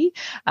early.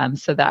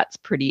 So that's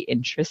pretty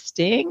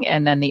interesting.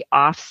 And then the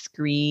off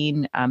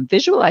screen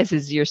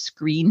visualizes your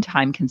screen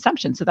time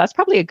consumption. So that's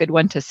probably a good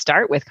one to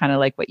start with, kind of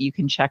like what you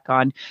can check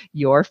on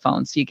your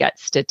phone. So you get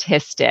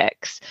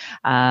statistics,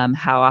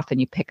 how often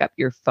you pick up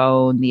your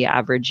phone, the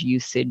average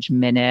usage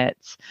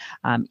minutes,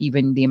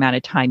 even the amount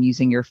of time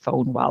using your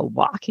phone while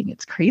walking.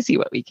 It's crazy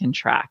what we can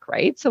track,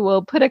 right? So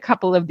we'll put a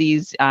couple of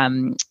these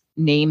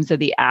names of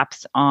the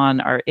apps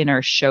in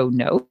our show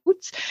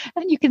notes,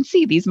 and you can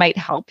see these might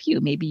help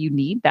you. Maybe you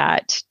need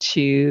that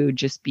to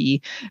just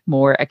be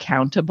more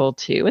accountable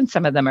to, and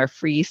some of them are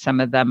free, some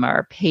of them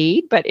are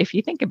paid, but if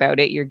you think about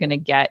it, you're going to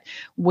get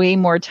way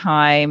more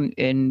time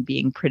in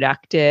being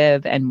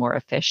productive and more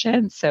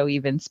efficient. So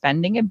even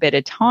spending a bit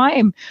of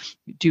time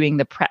doing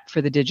the prep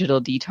for the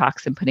digital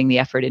detox and putting the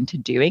effort into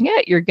doing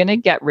it, you're going to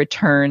get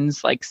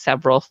returns like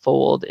several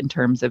fold in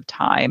terms of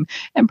time,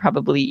 and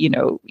probably,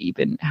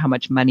 even how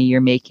much money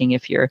you're making.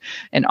 If you're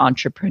an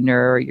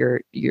entrepreneur,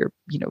 your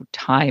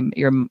time,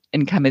 your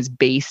income is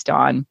based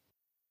on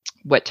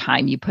what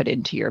time you put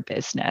into your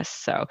business.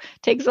 So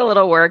it takes a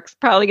little work. It's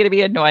probably going to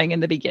be annoying in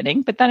the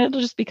beginning, but then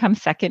it'll just become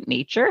second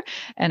nature.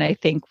 And I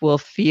think we'll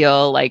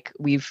feel like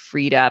we've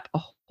freed up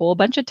a whole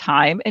bunch of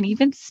time and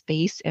even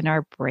space in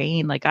our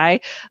brain. Like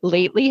I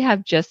lately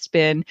have just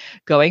been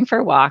going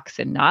for walks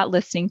and not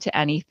listening to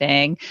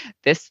anything.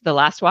 The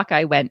last walk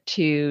I went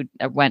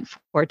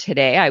for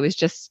today, I was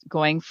just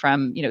going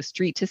from,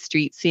 street to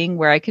street, seeing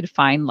where I could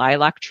find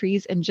lilac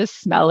trees and just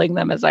smelling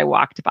them as I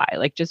walked by,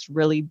 like just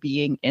really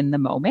being in the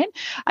moment.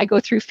 I go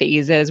through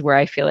phases where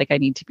I feel like I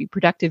need to be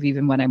productive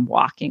even when I'm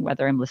walking,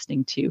 whether I'm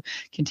listening to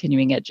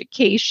continuing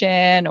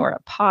education or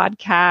a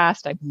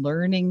podcast, I'm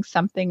learning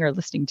something, or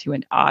listening to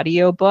an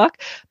audiobook.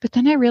 But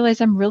then I realize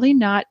I'm really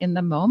not in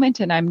the moment,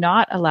 and I'm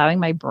not allowing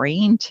my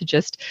brain to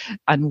just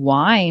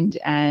unwind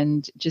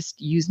and just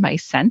use my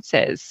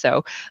senses.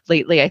 So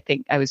lately, I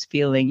think I was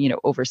feeling,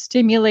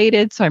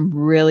 overstimulated. So I'm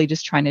really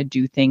just trying to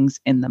do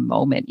things in the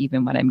moment,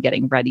 even when I'm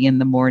getting ready in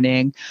the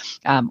morning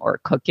or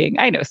cooking.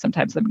 I know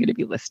sometimes I'm going to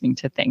be listening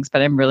to things,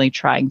 but I'm really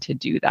trying to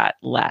do that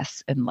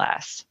less and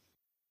less.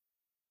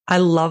 I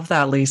love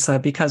that, Lisa,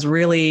 because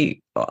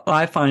really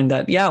I find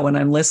that, when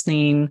I'm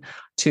listening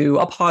to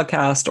a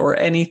podcast or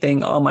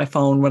anything on my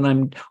phone, when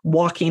I'm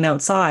walking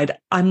outside,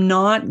 I'm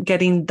not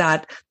getting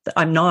that,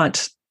 I'm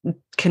not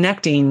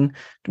connecting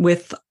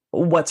with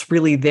what's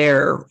really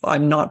there.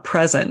 I'm not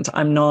present.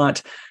 I'm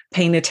not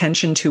paying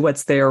attention to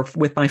what's there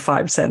with my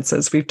five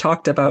senses. We've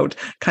talked about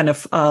kind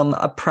of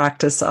a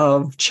practice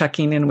of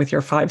checking in with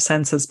your five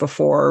senses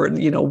before.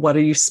 What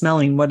are you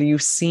smelling? What are you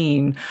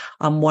seeing?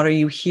 What are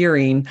you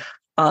hearing?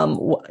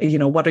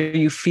 What are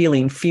you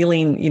feeling?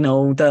 Feeling,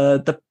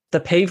 the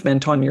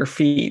pavement on your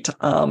feet,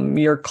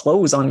 your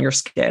clothes on your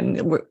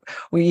skin.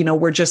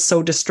 We're just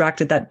so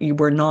distracted that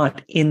we're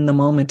not in the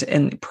moment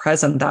and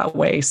present that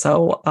way.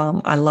 So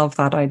I love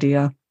that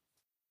idea.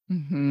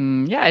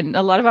 Mm-hmm. Yeah, and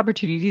a lot of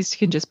opportunities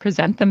can just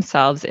present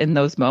themselves in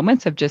those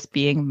moments of just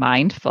being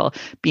mindful,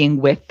 being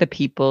with the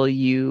people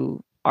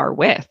you are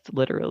with,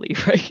 literally,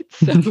 right?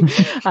 So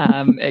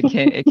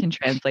it can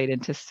translate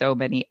into so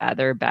many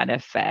other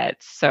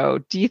benefits. So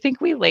do you think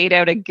we laid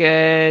out a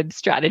good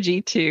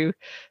strategy to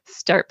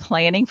start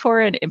planning for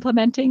and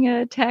implementing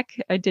a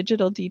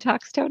digital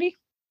detox, Tony?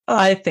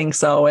 I think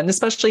so. And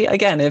especially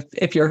again,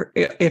 if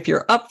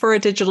you're up for a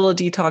digital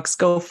detox,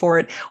 go for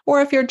it.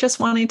 Or if you're just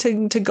wanting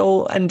to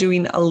go and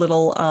doing a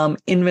little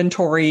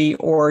inventory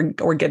or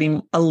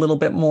getting a little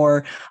bit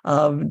more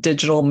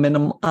digital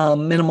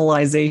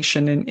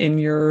minimalization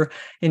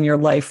in your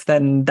life,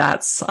 then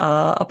that's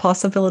a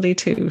possibility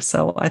too.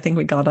 So I think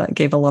we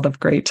gave a lot of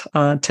great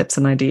tips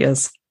and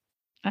ideas.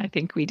 I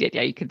think we did.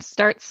 Yeah, you can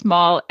start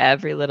small.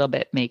 Every little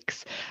bit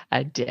makes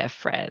a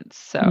difference.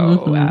 So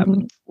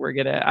Mm-hmm.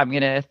 I'm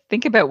gonna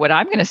think about what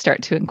I'm gonna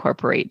start to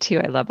incorporate too.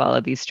 I love all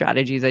of these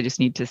strategies. I just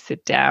need to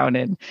sit down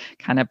and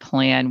kind of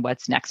plan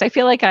what's next. I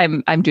feel like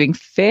I'm doing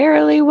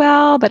fairly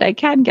well, but I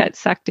can get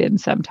sucked in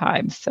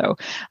sometimes. So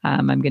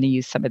I'm going to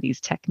use some of these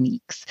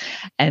techniques,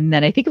 and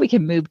then I think we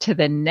can move to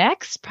the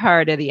next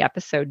part of the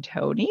episode,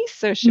 Tony.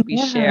 So should we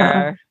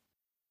share?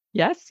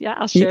 Yes, yeah,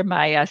 I'll share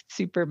my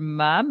super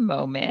mom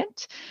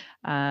moment.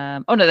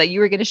 Oh no, that you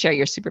were going to share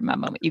your super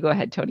mom moment. You go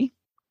ahead, Tony.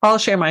 I'll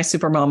share my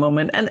super mom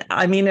moment. And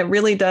I mean, it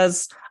really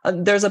does.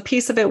 There's a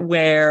piece of it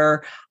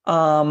where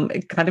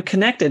it kind of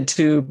connected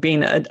to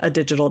being a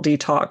digital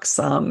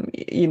detox.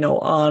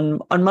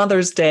 On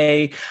Mother's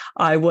Day,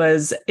 I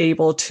was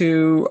able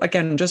to,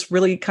 again, just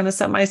really kind of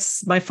set my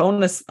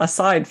phone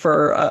aside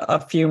for a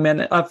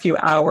few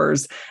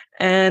hours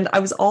And I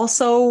was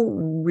also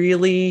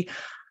really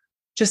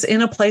just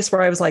in a place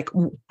where I was like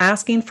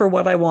asking for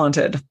what I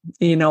wanted.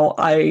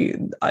 I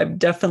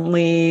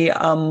definitely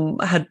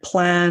had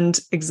planned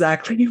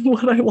exactly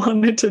what I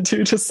wanted to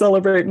do to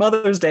celebrate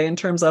Mother's Day in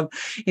terms of,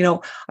 I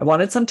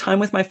wanted some time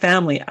with my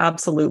family,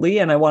 absolutely,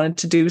 and I wanted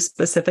to do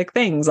specific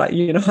things. I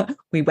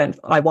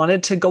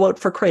wanted to go out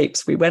for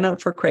crepes. We went out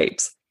for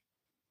crepes.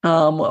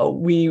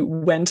 We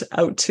went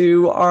out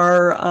to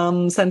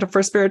our Center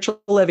for Spiritual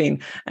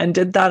Living and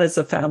did that as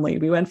a family.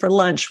 We went for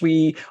lunch.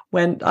 We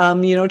went,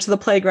 to the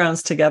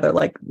playgrounds together.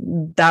 Like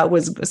that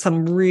was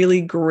some really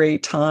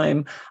great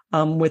time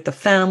with the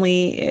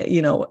family,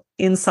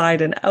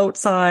 inside and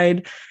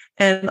outside.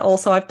 And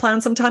also I've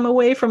planned some time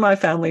away from my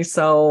family.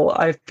 So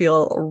I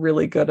feel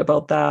really good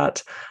about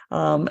that.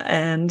 So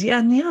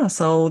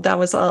that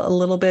was a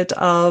little bit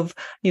of,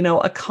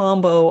 a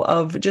combo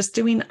of just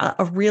doing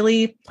a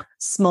really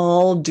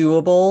small,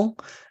 doable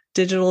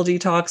digital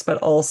detox, but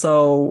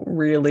also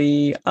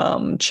really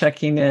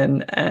checking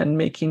in and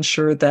making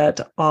sure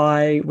that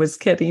I was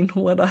getting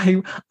what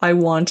I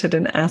wanted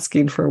and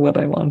asking for what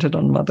I wanted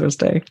on Mother's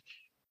Day.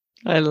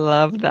 I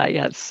love that.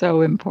 Yeah, it's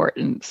so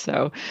important.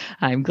 So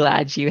I'm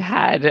glad you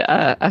had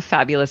a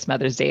fabulous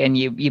Mother's Day and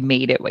you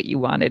made it what you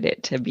wanted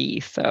it to be.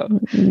 So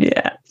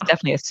yeah, it's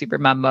definitely a super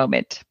mom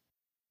moment.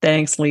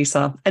 Thanks,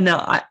 Lisa. And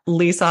now,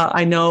 Lisa,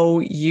 I know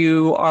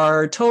you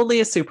are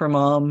totally a super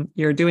mom.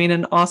 You're doing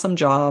an awesome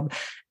job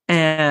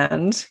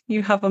and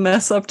you have a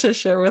mess up to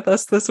share with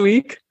us this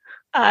week.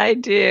 I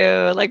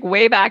do. Like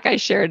way back, I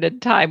shared a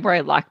time where I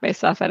locked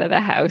myself out of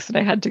the house and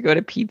I had to go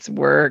to Pete's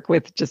work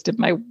with just in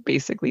my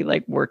basically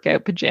like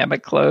workout pajama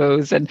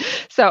clothes. And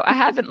so I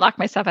haven't locked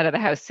myself out of the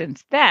house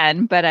since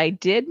then, but I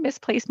did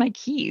misplace my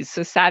keys.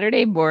 So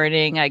Saturday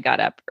morning, I got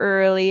up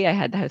early. I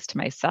had the house to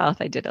myself.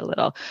 I did a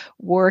little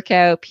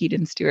workout. Pete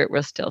and Stuart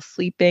were still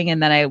sleeping.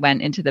 And then I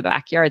went into the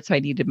backyard. So I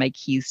needed my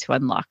keys to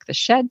unlock the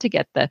shed to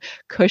get the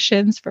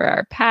cushions for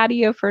our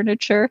patio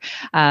furniture.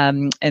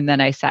 And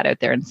then I sat out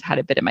there and had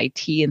a bit of my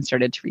tea and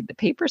started to read the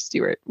paper.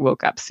 Stuart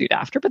woke up soon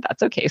after, but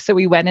that's okay. So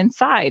we went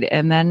inside,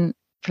 and then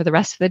for the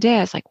rest of the day, I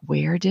was like,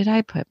 where did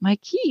I put my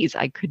keys?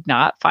 I could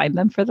not find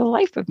them for the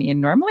life of me.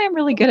 And normally I'm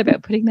really good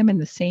about putting them in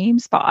the same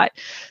spot.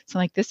 So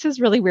I'm like, this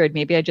is really weird.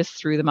 Maybe I just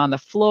threw them on the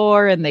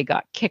floor and they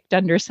got kicked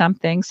under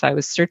something. So I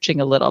was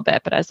searching a little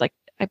bit, but I was like,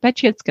 I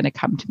bet you it's going to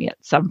come to me at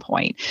some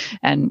point.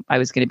 And I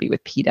was going to be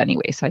with Pete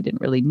anyway, so I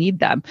didn't really need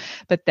them.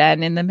 But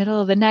then in the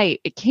middle of the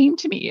night, it came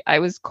to me. I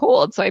was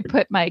cold. So I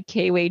put my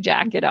K-Way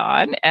jacket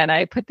on and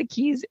I put the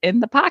keys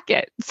in the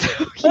pocket. So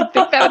you'd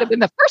think that would have been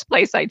the first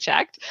place I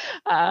checked.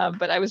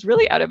 But I was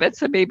really out of it.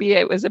 So maybe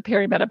it was a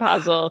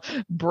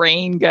perimenopausal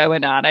brain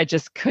going on. I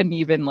just couldn't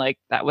even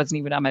that wasn't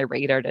even on my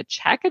radar to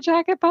check a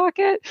jacket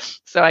pocket.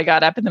 So I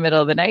got up in the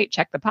middle of the night,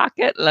 checked the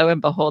pocket. Lo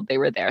and behold, they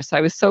were there. So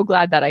I was so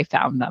glad that I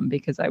found them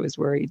because I was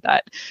worried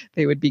that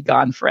they would be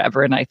gone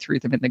forever and I threw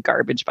them in the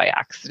garbage by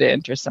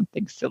accident or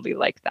something silly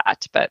like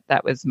that. But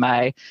that was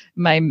my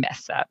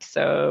mess up.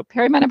 So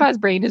perimenopause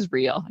brain is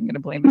real. I'm going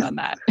to blame it on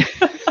that.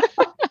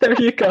 There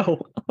you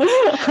go.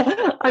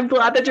 I'm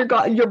glad that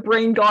your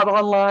brain got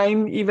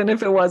online, even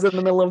if it was in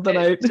the middle of the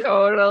night. It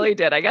totally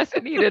did. I guess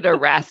it needed a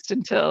rest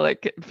until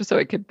it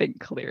could think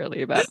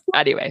clearly. But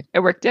anyway, it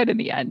worked out in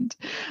the end.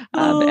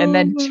 And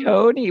then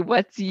Tony,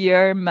 what's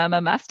your mama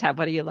must have?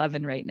 What are you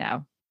loving right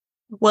now?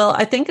 Well,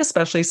 I think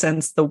especially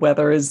since the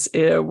weather is,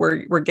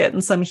 we're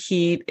getting some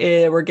heat,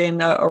 we're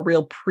getting a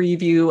real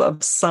preview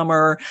of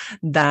summer,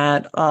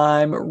 that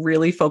I'm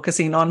really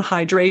focusing on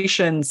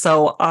hydration.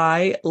 So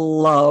I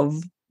love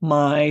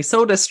my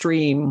Soda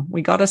Stream.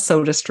 We got a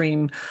Soda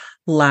Stream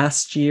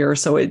last year.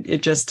 So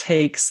it just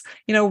takes,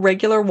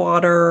 regular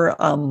water,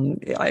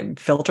 I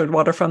filtered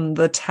water from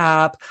the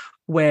tap,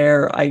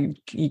 where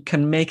you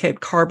can make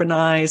it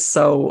carbonized,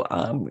 so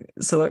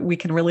that we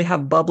can really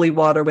have bubbly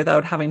water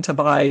without having to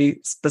buy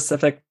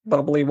specific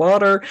bubbly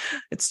water.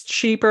 It's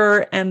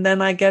cheaper, and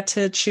then I get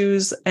to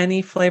choose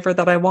any flavor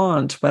that I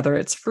want, whether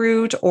it's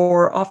fruit,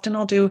 or often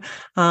I'll do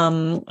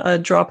a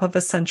drop of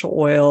essential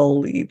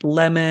oil,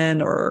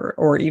 lemon,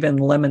 or even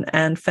lemon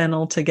and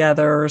fennel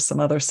together, or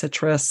some other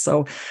citrus.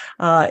 So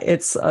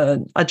it's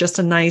just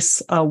a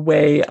nice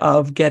way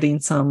of getting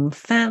some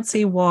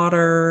fancy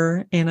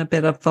water in a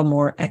bit of a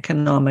more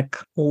economic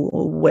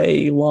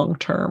way long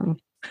term.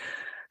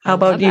 How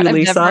about you,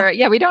 Lisa?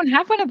 We don't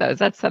have one of those.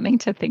 That's something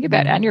to think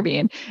about. And you're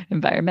being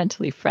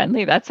environmentally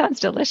friendly. That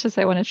sounds delicious.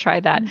 I want to try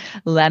that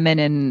lemon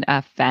and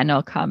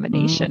fennel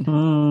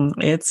combination.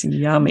 It's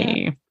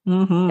yummy. Yeah.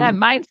 Yeah,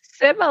 mine's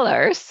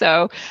similar.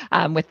 So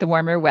with the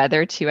warmer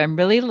weather too, I'm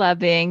really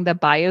loving the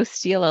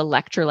BioSteel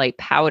electrolyte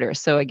powder.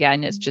 So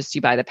again, it's just you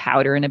buy the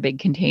powder in a big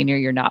container.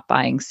 You're not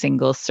buying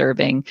single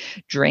serving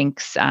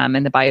drinks.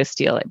 And the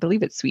BioSteel, I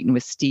believe it's sweetened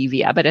with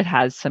stevia, but it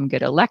has some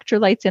good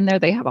electrolytes in there.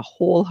 They have a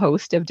whole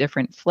host of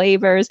different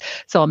flavors.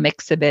 So I'll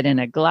mix a bit in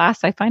a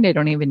glass. I find I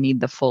don't even need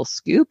the full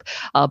scoop.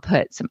 I'll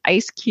put some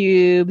ice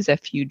cubes, a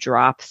few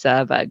drops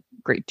of a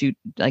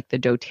like the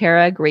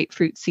doTERRA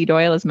grapefruit seed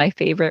oil is my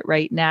favorite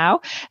right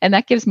now. And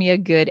that gives me a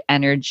good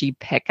energy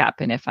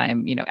pickup. And if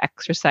I'm,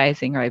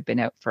 exercising or I've been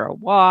out for a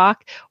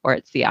walk or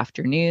it's the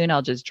afternoon,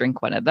 I'll just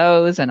drink one of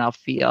those and I'll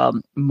feel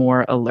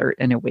more alert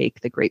and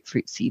awake. The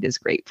grapefruit seed is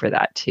great for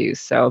that too.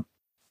 So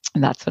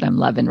that's what I'm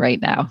loving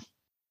right now.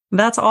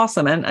 That's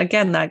awesome. And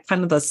again, that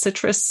kind of the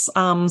citrus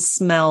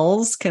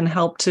smells can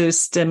help to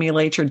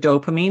stimulate your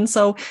dopamine.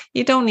 So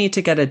you don't need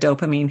to get a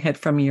dopamine hit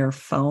from your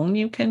phone.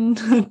 You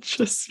can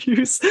just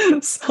use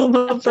some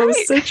of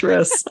those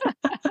citrus.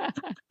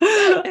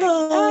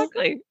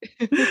 Exactly.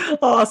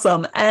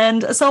 Awesome.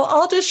 And so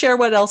I'll just share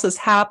what else is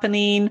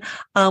happening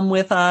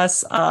with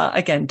us.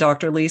 Again,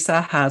 Dr. Lisa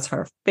has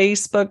her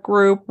Facebook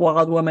group,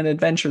 Wild Woman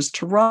Adventures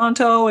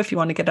Toronto. If you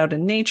want to get out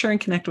in nature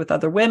and connect with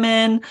other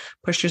women,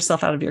 push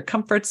yourself out of your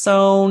comfort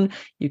zone,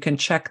 you can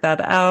check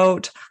that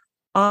out.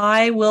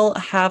 I will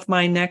have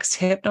my next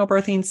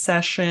hypnobirthing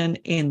session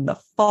in the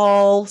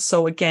fall.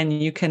 So again,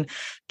 you can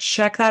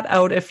check that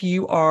out if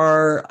you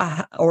are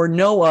or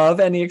know of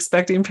any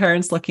expecting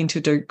parents looking to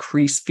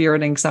decrease fear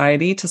and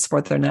anxiety to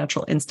support their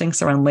natural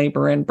instincts around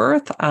labor and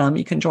birth.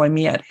 You can join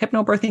me at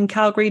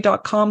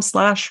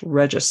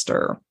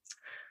hypnobirthingcalgary.com/register.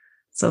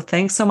 So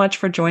thanks so much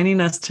for joining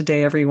us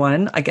today,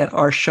 everyone. Again,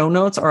 our show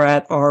notes are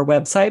at our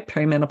website,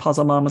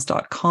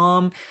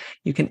 perimenopausalmamas.com.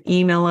 You can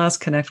email us,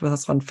 connect with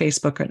us on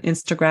Facebook and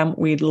Instagram.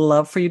 We'd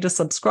love for you to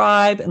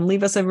subscribe and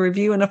leave us a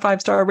review and a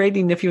 5-star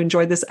rating if you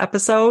enjoyed this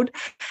episode.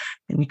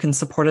 And you can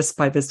support us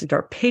by visiting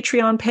our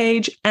Patreon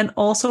page and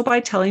also by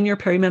telling your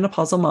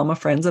perimenopausal mama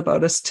friends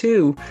about us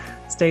too.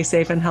 Stay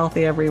safe and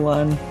healthy,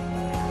 everyone.